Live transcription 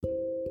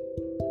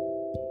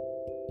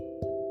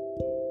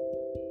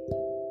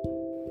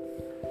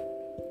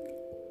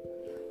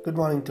Good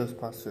morning,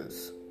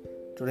 Toastmasters.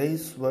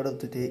 Today's word of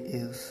the day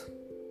is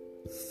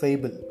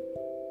fable.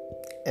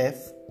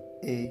 Fable.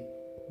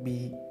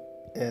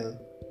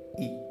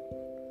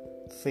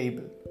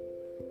 Fable.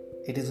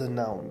 It is a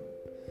noun,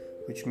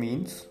 which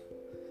means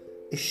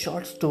a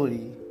short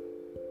story,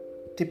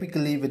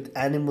 typically with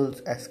animals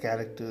as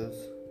characters,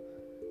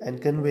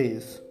 and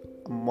conveys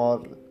a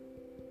moral.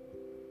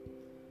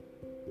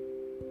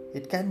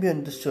 It can be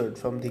understood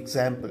from the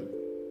example.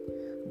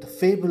 The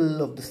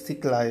fable of the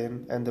sick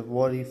lion and the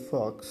wary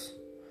fox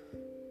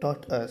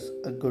taught us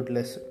a good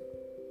lesson.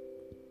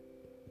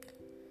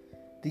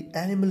 The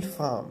Animal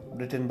Farm,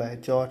 written by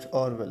George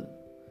Orwell,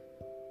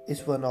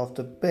 is one of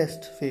the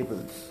best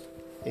fables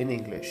in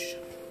English.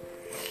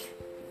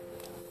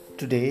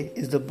 Today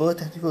is the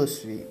birth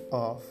anniversary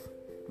of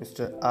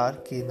Mr.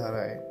 R.K.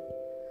 Narayan,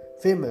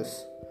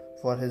 famous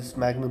for his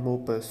magnum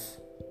opus,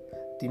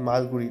 The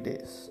Malgudi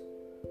Days,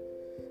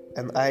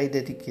 and I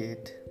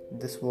dedicate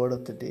this word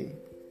of the day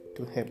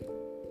to him.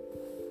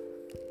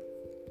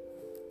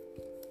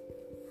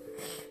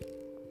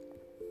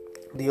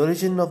 The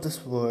origin of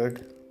this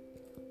word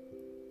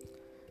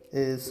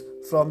is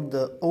from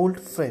the Old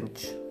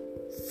French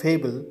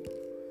fable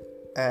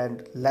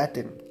and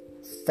Latin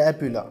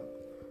fabula,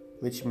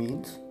 which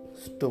means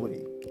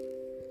story.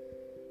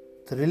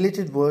 The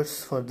related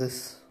words for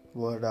this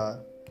word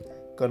are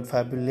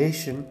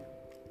confabulation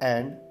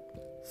and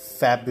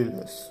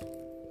fabulous.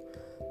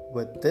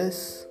 With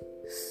this,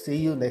 see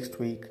you next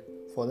week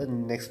for the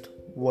next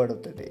word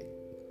of the day.